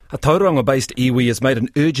A Tauranga-based iwi has made an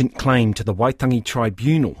urgent claim to the Waitangi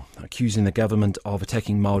Tribunal, accusing the government of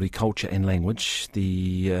attacking Māori culture and language.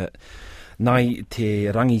 The Ngai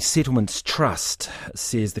Rangi Settlements Trust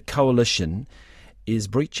says the coalition is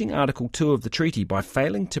breaching Article 2 of the treaty by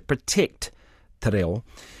failing to protect te reo.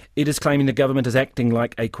 It is claiming the government is acting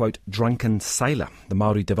like a, quote, drunken sailor. The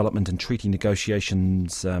Maori Development and Treaty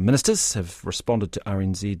Negotiations ministers haven't responded to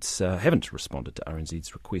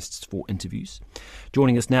RNZ's requests for interviews.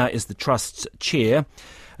 Joining us now is the Trust's chair,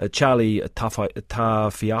 Charlie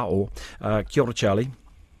Tawhiao. Kia ora, Charlie.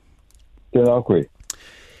 Kia ora koe.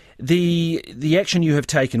 The action you have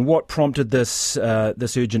taken, what prompted this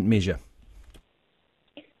urgent measure?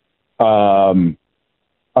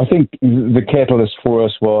 I think the catalyst for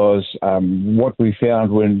us was what we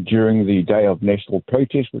found during the day of national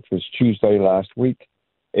protest, which was Tuesday last week,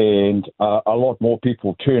 and a lot more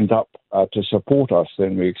people turned up to support us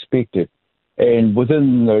than we expected. And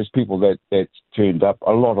within those people that turned up,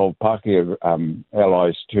 a lot of Pākehā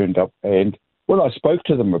allies turned up. And when I spoke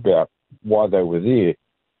to them about why they were there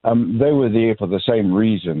for the same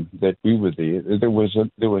reason that we were there. There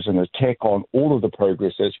was an attack on all of the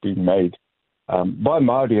progress that's been made by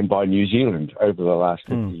Māori and by New Zealand over the last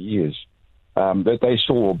 50 years, that they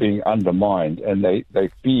saw being undermined, and they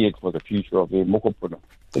feared for the future of their mokopuna.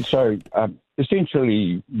 And so,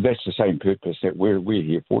 essentially, that's the same purpose that we're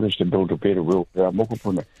here for, is to build a better world for our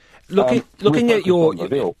mokopuna. Looking at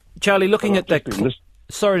Charlie, looking at the...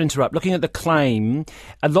 Sorry to interrupt. Looking at the claim,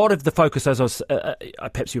 a lot of the focus, as I was,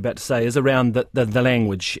 perhaps you're about to say, is around the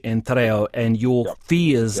language and te reo and your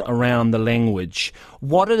fears around the language.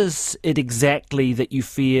 What is it exactly that you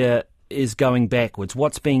fear is going backwards?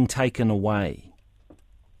 What's being taken away?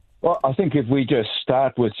 Well, I think if we just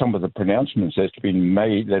start with some of the pronouncements that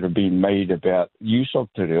have been made about use of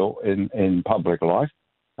te reo in public life,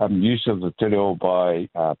 use of the te reo by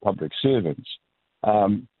public servants.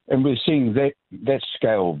 And we're seeing that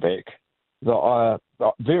scale back. The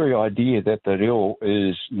very idea that the reo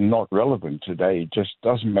is not relevant today just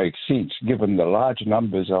doesn't make sense, given the large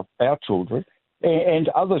numbers of our children and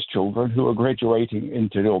others' children who are graduating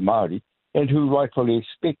into reo Māori and who rightfully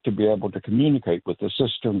expect to be able to communicate with the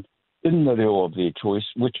system in the reo of their choice,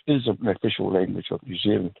 which is an official language of New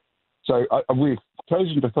Zealand. So we've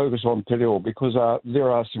chosen to focus on te reo because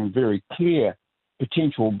there are some very clear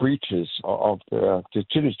potential breaches of the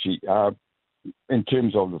treaty in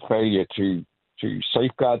terms of the failure to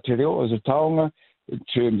safeguard te reo as a taonga, in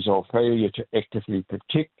terms of failure to actively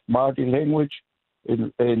protect Māori language,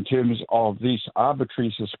 in terms of these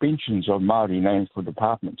arbitrary suspensions of Māori names for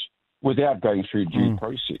departments without going through due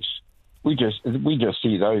process. We just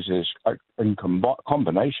see those as, in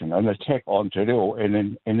combination, an attack on te reo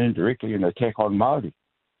and indirectly an attack on Māori.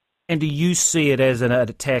 And do you see it as an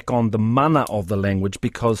attack on the mana of the language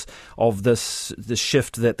because of the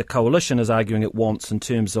shift that the coalition is arguing it wants in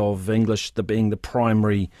terms of English being the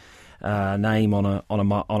primary name on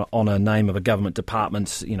a name of a government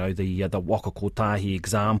department? You know, the Waka Kotahi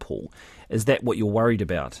example. Is that what you're worried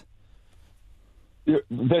about? Yeah,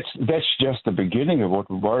 that's just the beginning of what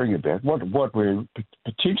we're worrying about. What we're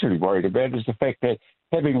potentially worried about is the fact that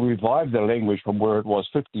having revived the language from where it was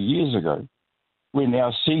 50 years ago, we're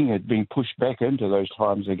now seeing it being pushed back into those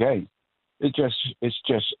times again. It just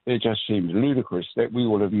seems ludicrous that we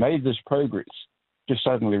would have made this progress to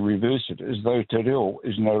suddenly reverse it, as though te reo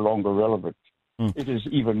is no longer relevant. It is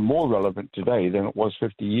even more relevant today than it was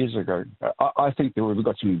 50 years ago. I think that we've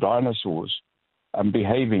got some dinosaurs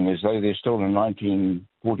behaving as though they're still in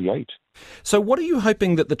 1948. So what are you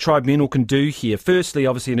hoping that the tribunal can do here? Firstly,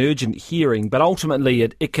 obviously an urgent hearing, but ultimately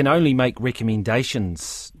it can only make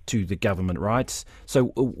recommendations to the government, right? So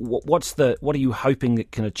what are you hoping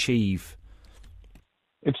it can achieve?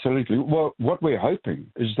 Absolutely. Well, what we're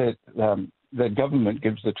hoping is that that government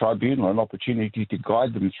gives the tribunal an opportunity to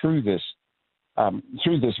guide them through this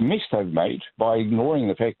mess they've made by ignoring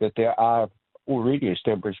the fact that there are already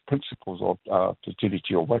established principles of Te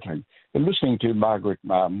Tiriti o Waitangi. And listening to Margaret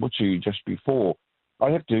Mutu just before,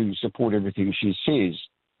 I have to support everything she says.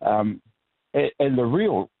 And the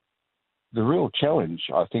real challenge,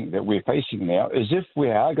 I think, that we're facing now is if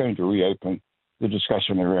we are going to reopen the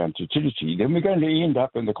discussion around Te Tiriti, then we're going to end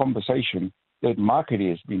up in the conversation that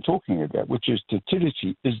Mākere has been talking about, which is Te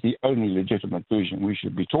Tiriti is the only legitimate version we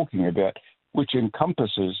should be talking about, which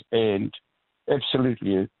encompasses and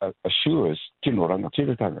absolutely assures tino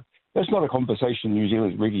rangatiratanga. That's not a conversation New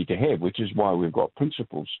Zealand's ready to have, which is why we've got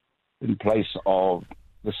principles in place of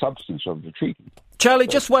the substance of the treaty. Charlie,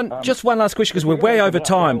 just one last question, because we're way over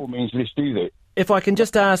time. By all means, let's do that. If I can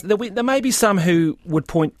just ask, there may be some who would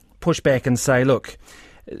push back and say, look,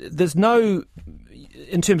 there's no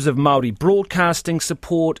in terms of Māori broadcasting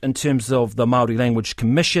support, in terms of the Māori Language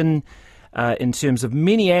Commission, in terms of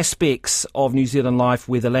many aspects of New Zealand life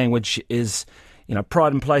where the language is,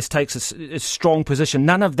 pride and place, takes a strong position.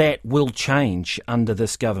 None of that will change under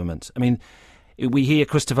this government. I mean, we hear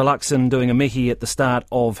Christopher Luxon doing a mihi at the start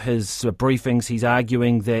of his briefings. He's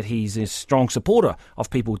arguing that he's a strong supporter of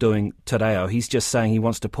people doing te reo. He's just saying he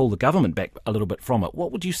wants to pull the government back a little bit from it.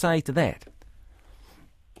 What would you say to that?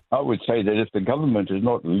 I would say that if the government is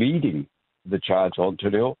not leading the charge on te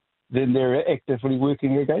reo, then they're actively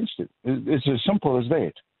working against it. It's as simple as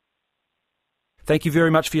that. Thank you very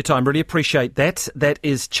much for your time. Really appreciate that. That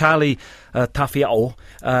is Charlie Tawhiao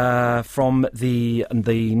from the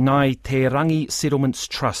Ngai Te Rangi Settlements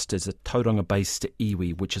Trust, is a Tauranga-based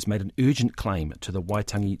iwi, which has made an urgent claim to the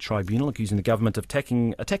Waitangi Tribunal, accusing the government of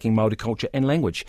attacking Māori culture and language.